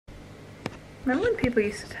Remember when people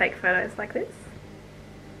used to take photos like this?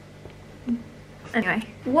 Anyway,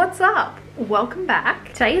 what's up? Welcome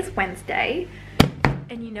back. Today is Wednesday,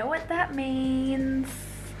 and you know what that means?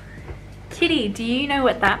 Kitty, do you know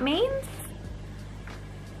what that means?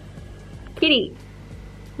 Kitty.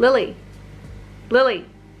 Lily. Lily.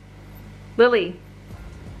 Lily.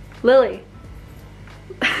 Lily.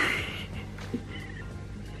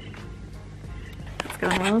 What's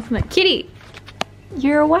going on, isn't it? Kitty!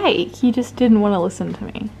 You're awake. You just didn't want to listen to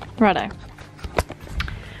me. Righto.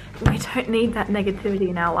 We don't need that negativity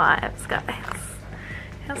in our lives, guys.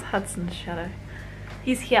 How's Hudson's shadow?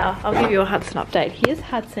 He's here. I'll give you a Hudson update. Here's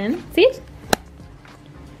Hudson. Sit.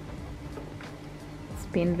 It's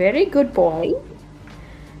been very good boy.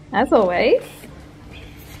 As always.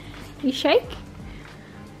 You shake?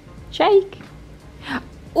 Shake.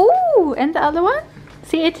 Ooh, and the other one?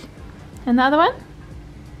 Sit. And the other one?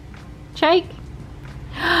 Shake.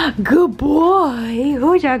 Good boy.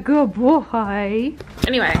 Who's a good boy?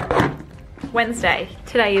 Anyway, Wednesday.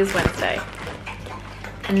 Today is Wednesday.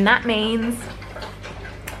 And that means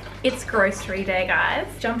it's grocery day, guys.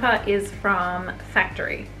 Jumper is from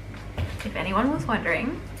Factory. If anyone was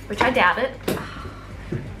wondering, which I doubt it.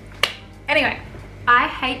 Anyway, I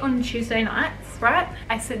hate on Tuesday nights, right?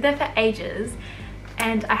 I sit there for ages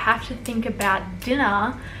and I have to think about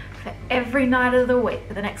dinner for every night of the week,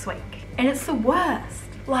 for the next week. And it's the worst.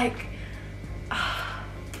 Like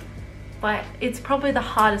it's probably the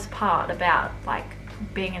hardest part about like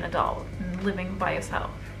being an adult and living by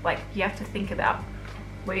yourself. Like you have to think about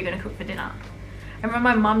what you're gonna cook for dinner. I remember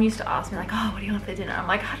my mum used to ask me like, oh, what do you want for dinner? I'm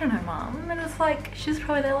like, I don't know, mum. And it's like, she's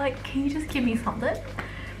probably there like, can you just give me something?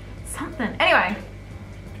 Something. Anyway,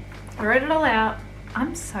 I wrote it all out.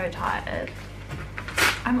 I'm so tired.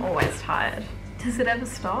 I'm always tired. Does it ever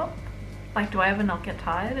stop? Like, do I ever not get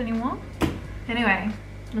tired anymore? Anyway,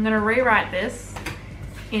 I'm gonna rewrite this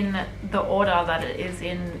in the order that it is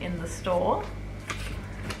in the store,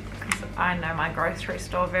 because I know my grocery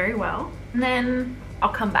store very well. And then I'll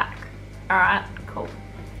come back. All right, cool.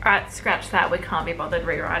 All right, scratch that. We can't be bothered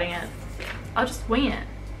rewriting it. I'll just wing it.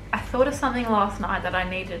 I thought of something last night that I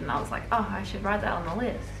needed and I was like, oh, I should write that on the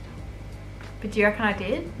list. But do you reckon I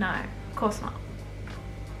did? No, of course not.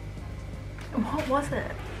 What was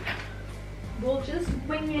it? We'll just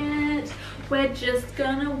wing it. We're just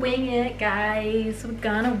gonna wing it, guys. We're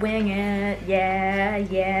gonna wing it. Yeah,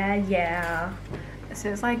 yeah, yeah. As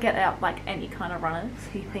soon as I get out like any kind of runners,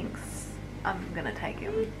 he thinks I'm gonna take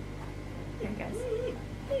him. Here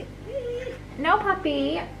he goes. No,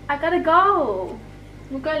 puppy. I gotta go.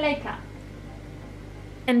 We'll go later.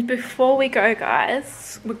 And before we go,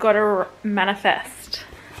 guys, we've got to manifest.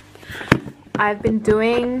 I've been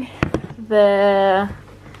doing the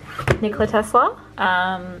Nikola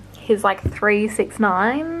Tesla, his like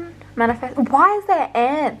 369 manifest. Why is there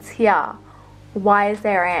ants here? Why is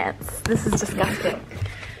there ants? This is disgusting.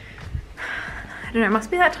 I don't know, it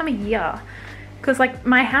must be that time of year. Because like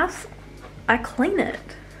my house, I clean it.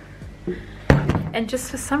 And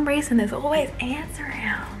just for some reason, there's always ants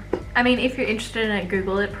around. I mean, if you're interested in it,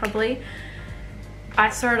 Google it probably. I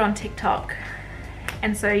saw it on TikTok.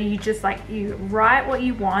 And so you just like, you write what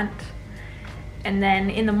you want. And then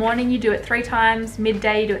in the morning you do it 3 times,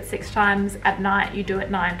 midday you do it 6 times, at night you do it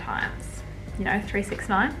 9 times. You know, 3, 6,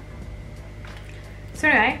 9. So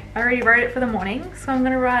anyway, I already wrote it for the morning. So I'm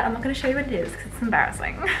not gonna show you what it is because it's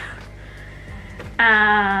embarrassing.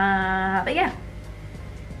 But yeah.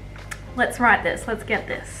 Let's write this, let's get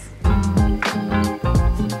this.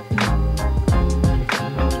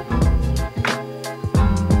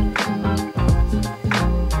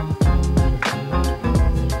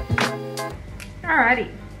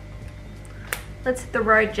 Alrighty. Let's hit the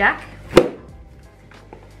road, Jack.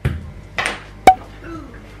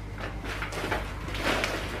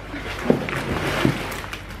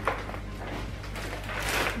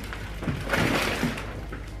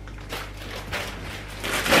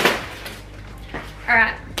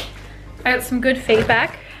 Alright, I got some good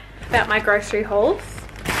feedback about my grocery hauls.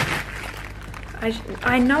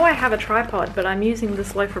 I know I have a tripod, but I'm using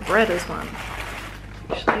this loaf of bread as one.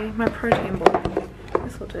 Actually, my protein ball.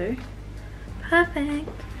 This will do. Perfect.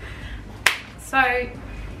 So,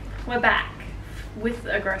 we're back with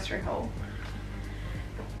a grocery haul.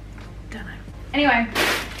 Don't know. Anyway,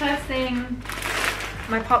 first thing,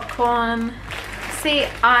 my popcorn. See,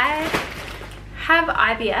 I have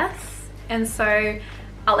IBS. And so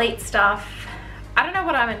I'll eat stuff, I don't know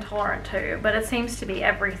what I'm intolerant to, but it seems to be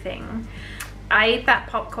everything. I eat that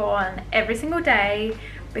popcorn every single day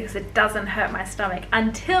because it doesn't hurt my stomach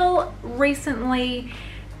until recently,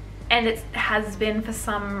 and it has been for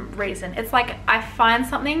some reason. It's like I find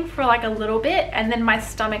something for like a little bit and then my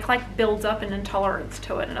stomach like builds up an intolerance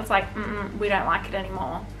to it, and it's like, we don't like it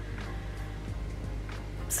anymore.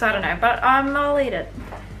 So I don't know, but I'll eat it.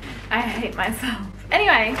 I hate myself.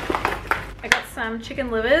 Anyway, I got some chicken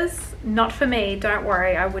livers. Not for me, don't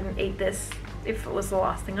worry. I wouldn't eat this if it was the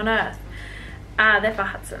last thing on earth. They're for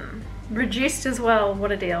Hudson. Reduced as well,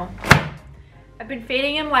 what a deal. I've been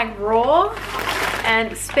feeding him like raw,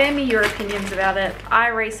 and spare me your opinions about it. I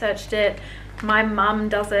researched it, my mum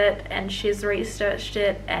does it, and she's researched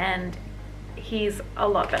it, and he's a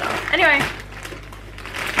lot better. Anyway,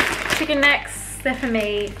 chicken necks. They're for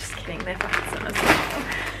me. Just kidding, they're for Hudson as well.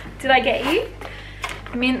 Did I get you?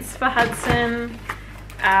 Mince for Hudson.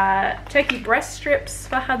 Turkey breast strips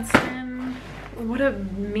for Hudson. What a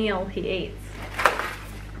meal he eats.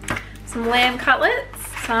 Some lamb cutlets.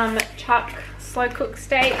 Some chuck slow cooked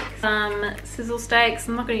steaks. Some sizzle steaks.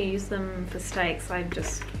 I'm not going to use them for steaks.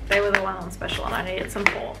 They were the one on special and I needed some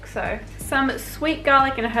pork. So some sweet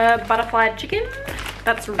garlic and herb butterfly chicken.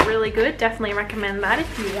 That's really good. Definitely recommend that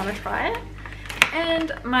if you want to try it.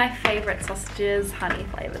 And my favorite sausages, honey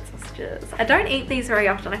flavored sausages. I don't eat these very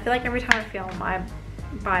often. I feel like every time I film I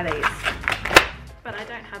buy these, but I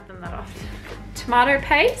don't have them that often. Tomato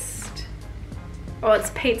paste. Well,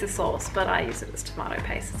 it's pizza sauce, but I use it as tomato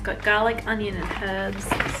paste. It's got garlic, onion and herbs.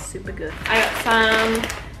 It's super good. I got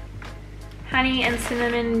some honey and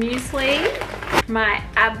cinnamon muesli. My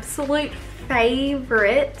absolute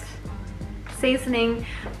favorite seasoning.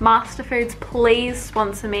 Master Foods, please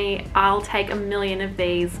sponsor me. I'll take a million of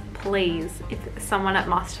these, please. If someone at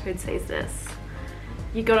Master Foods sees this,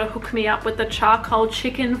 you gotta hook me up with the charcoal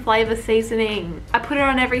chicken flavor seasoning. I put it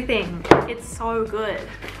on everything. It's so good.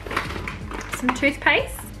 Some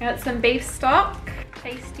toothpaste. I got some beef stock,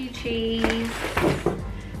 tasty cheese,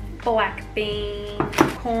 black bean,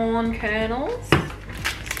 corn kernels,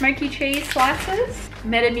 smoky cheese slices,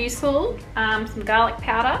 Metamucil, some garlic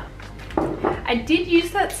powder. I did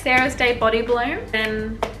use that Sarah's Day Body Bloom,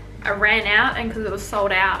 and I ran out, and because it was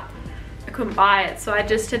sold out I couldn't buy it, so I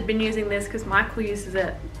just had been using this because Michael uses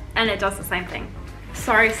it and it does the same thing.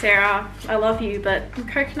 Sorry Sarah, I love you, but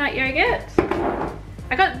coconut yogurt.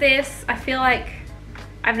 I got this. I feel like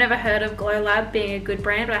I've never heard of Glow Lab being a good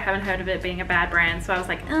brand, but I haven't heard of it being a bad brand, so I was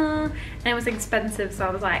like, and it was expensive, so I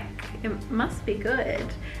was like, it must be good.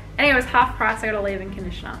 And it was half price. I got a leave-in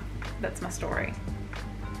conditioner. That's my story.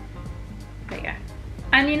 There you go.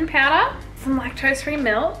 Onion powder, some lactose-free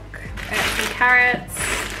milk, and some carrots,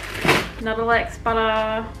 Nuttelex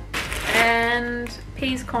butter, and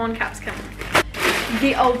peas, corn, capsicum.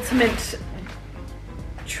 The ultimate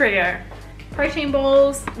trio. Protein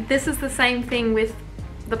balls. This is the same thing with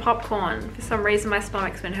the popcorn. For some reason my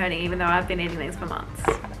stomach's been hurting even though I've been eating these for months.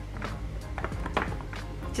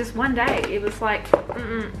 Just one day it was like,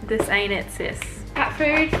 this ain't it, sis. Cat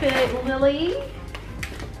food for Lily.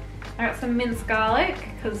 I got some minced garlic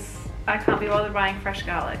because I can't be bothered buying fresh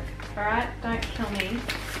garlic. Alright, don't kill me.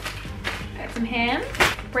 I got some ham,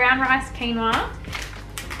 brown rice quinoa.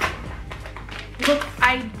 Look,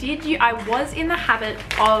 I was in the habit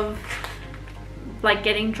of like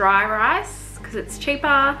getting dry rice because it's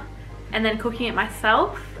cheaper and then cooking it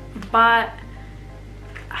myself, but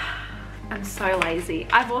I'm so lazy.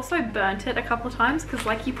 I've also burnt it a couple of times because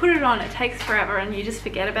like you put it on, it takes forever and you just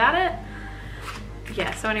forget about it.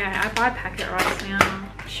 Yeah, so anyway, I buy packet rice now.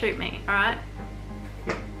 Shoot me, alright?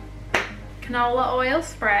 Canola oil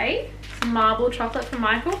spray, some marble chocolate for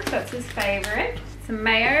Michael because that's his favourite, some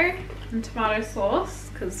mayo and tomato sauce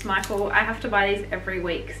because Michael, I have to buy these every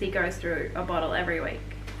week because he goes through a bottle every week.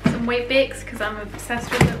 Some Weet Bix because I'm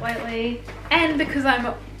obsessed with it lately, and because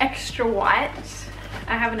I'm extra white,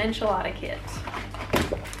 I have an enchilada kit.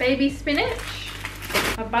 Baby spinach,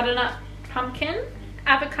 a butternut pumpkin,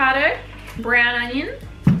 avocado, brown onion,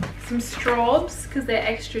 some straws because they're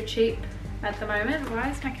extra cheap at the moment. Why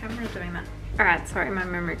is my camera doing that? Alright, sorry, my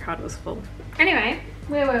memory card was full. Anyway,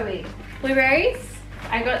 where were we? Blueberries.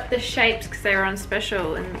 I got the shapes because they were on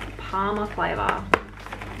special in Parma flavour.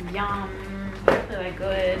 Yum. Hopefully they're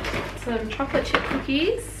good. Some chocolate chip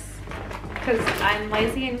cookies because I'm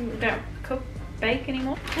lazy and don't bake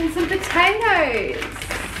anymore. And some potatoes.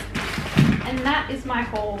 And that is my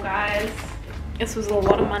haul, guys. This was a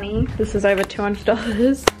lot of money. This is over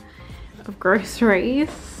 $200 of groceries.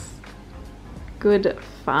 Good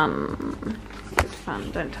fun. Good fun.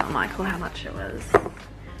 Don't tell Michael how much it was.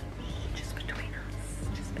 Just between us.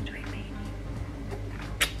 Just between me.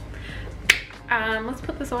 Let's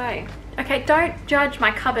put this away. Okay, don't judge my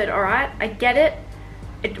cupboard, alright? I get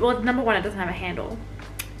it. Well, number one, it doesn't have a handle.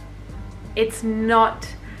 It's not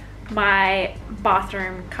my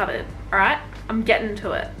bathroom cupboard, alright? I'm getting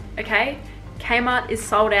to it, okay? Kmart is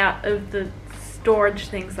sold out of the storage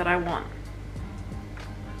things that I want.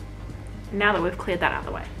 Now that we've cleared that out of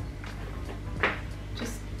the way.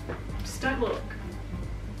 Just don't look.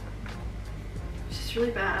 It's just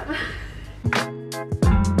really bad.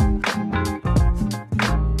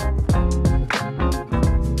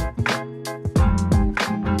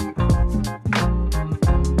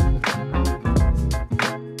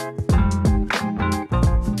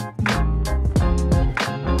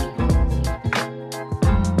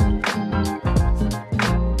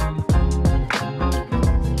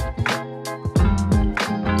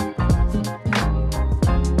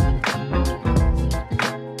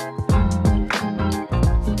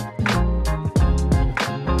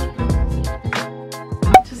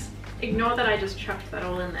 Ignore that I just chucked that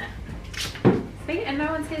all in there. See, and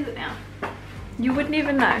no one sees it now. You wouldn't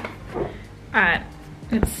even know. Alright,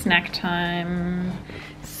 it's snack time.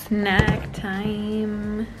 Snack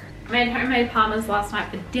time. I made homemade parmas last night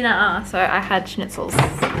for dinner, so I had schnitzels.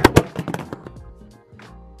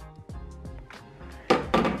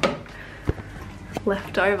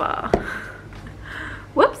 Left over.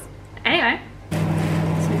 Whoops. Anyway,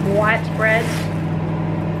 some white bread.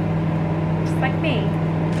 Just like me.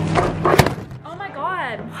 Oh my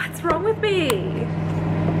god, what's wrong with me?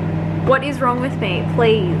 What is wrong with me?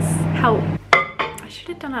 Please help. I should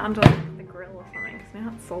have done it under the grill or something because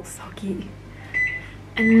now it's all soggy.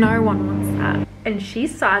 And no one wants that. And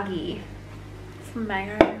she's soggy. Some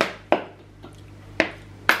mayo.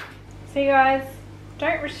 So you guys,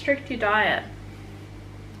 don't restrict your diet.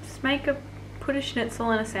 Just put a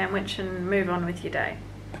schnitzel in a sandwich and move on with your day.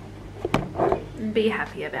 And be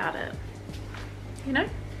happy about it. You know?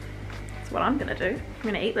 That's what I'm gonna do. I'm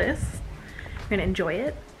gonna eat this. I'm gonna enjoy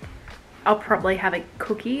it. I'll probably have a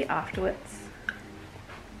cookie afterwards.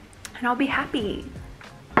 And I'll be happy.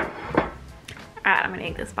 Alright, I'm gonna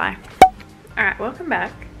eat this, bye. Alright, welcome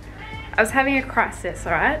back. I was having a crisis,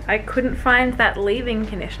 alright? I couldn't find that leave-in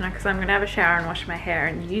conditioner because I'm gonna have a shower and wash my hair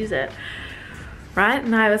and use it. Right?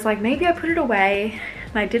 And I was like, maybe I put it away.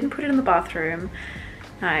 And I didn't put it in the bathroom.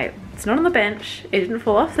 It's not on the bench. It didn't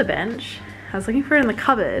fall off the bench. I was looking for it in the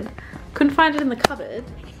cupboard. Couldn't find it in the cupboard.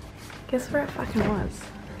 Guess where it fucking was?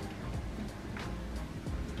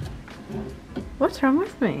 What's wrong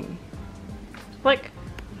with me? Like,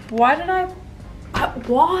 why did I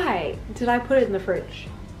put it in the fridge?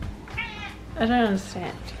 I don't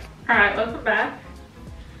understand. Alright, welcome back.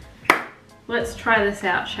 Let's try this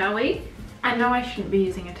out, shall we? I know I shouldn't be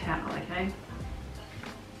using a towel, okay?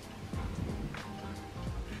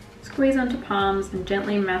 Squeeze onto palms and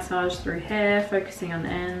gently massage through hair, focusing on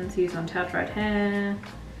ends, use on towel dried hair.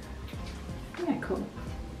 Yeah, cool.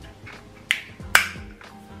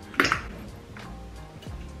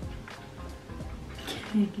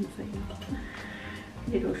 You can see.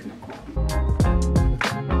 It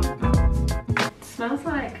smells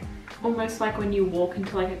like, almost like when you walk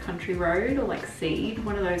into like a country road or like Seed,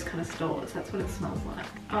 one of those kind of stores. That's what it smells like.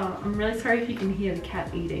 Oh, I'm really sorry if you can hear the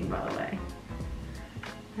cat eating, by the way.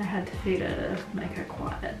 I had to feed her to make her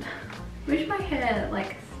quiet. Wish my hair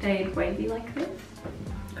like stayed wavy like this.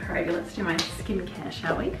 Alright, let's do my skincare,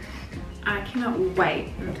 shall we? I cannot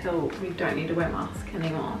wait until we don't need to wear masks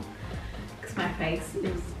anymore. Because my face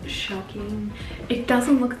is shocking. It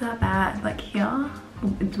doesn't look that bad, like here.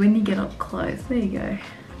 It's when you get up close. There you go.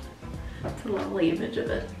 That's a lovely image of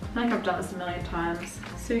it. I think I've done this a million times.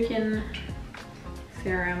 Sukin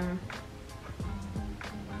serum.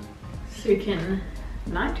 Sukin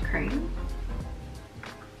night cream.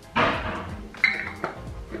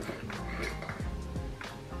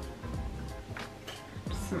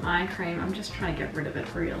 Some eye cream. I'm just trying to get rid of it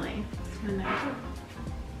really. It's my neighbor.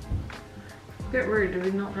 Bit rude, do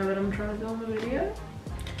we not know what I'm trying to do on the video?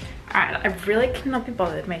 Alright, I really cannot be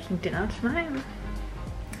bothered making dinner tonight.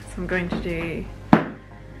 So I'm going to do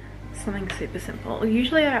something super simple.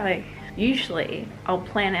 Usually I'll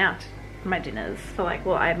plan out my dinners for like,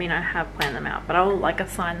 well, I mean I have planned them out, but I'll like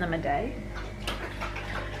assign them a day.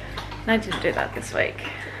 And I didn't do that this week.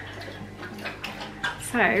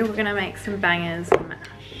 So we're gonna make some bangers and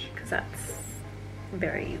mash, because that's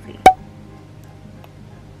very easy.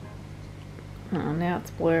 Oh, now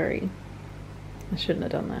it's blurry. I shouldn't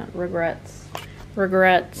have done that. Regrets.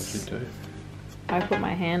 Regrets. What'd you do? I put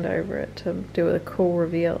my hand over it to do a cool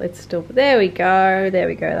reveal. It's still, there we go. There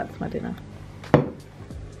we go. That's my dinner.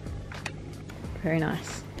 Very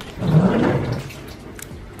nice.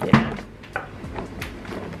 Yeah.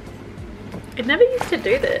 It never used to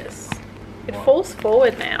do this. It falls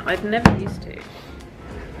forward now. It never used to.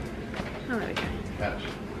 Oh, there we go. Catch.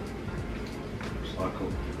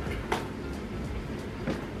 Cycle.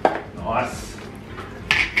 Nice.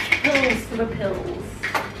 Pills for the pills.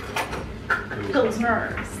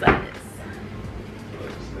 Pilsners, that is.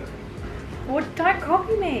 Well, don't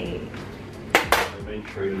copy me. I've been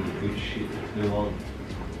treated with good shit for too long.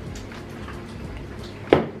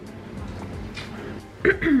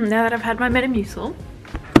 Now that I've had my Metamucil,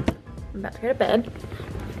 I'm about to go to bed.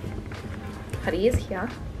 Huddy is here.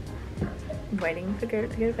 I'm waiting for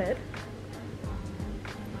Garrett to go to bed.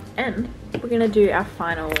 And we're gonna do our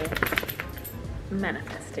final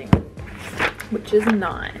manifesting, which is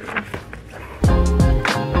 9.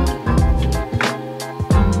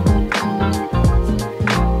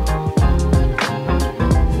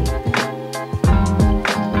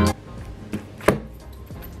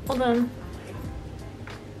 Hold on.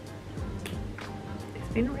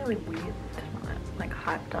 It's been really weird tonight, like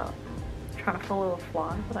hyped up. Trying to follow a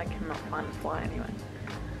fly, but I cannot find a fly anyway.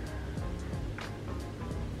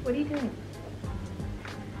 What are you doing?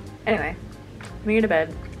 Anyway, I'm gonna go to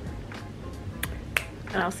bed.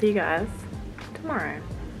 And I'll see you guys tomorrow.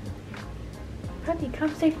 Honey,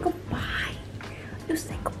 come say goodbye. You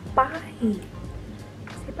say goodbye.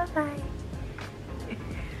 Say bye-bye.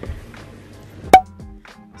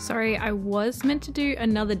 Sorry, I was meant to do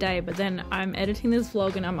another day, but then I'm editing this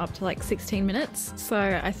vlog and I'm up to like 16 minutes.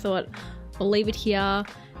 So I thought I'll leave it here,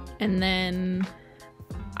 and then,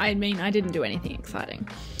 I mean, I didn't do anything exciting.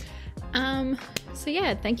 So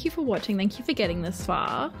yeah, thank you for watching. Thank you for getting this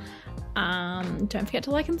far. Don't forget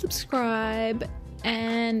to like and subscribe,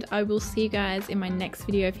 and I will see you guys in my next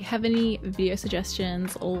video. If you have any video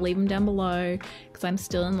suggestions, I'll leave them down below because I'm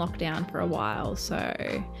still in lockdown for a while, so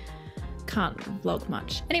can't vlog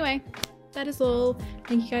much. Anyway, that is all.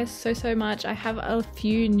 Thank you guys so much. I have a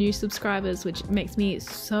few new subscribers, which makes me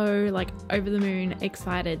so like over the moon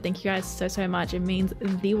excited. Thank you guys so much. It means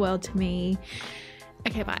the world to me.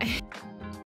 Okay, bye.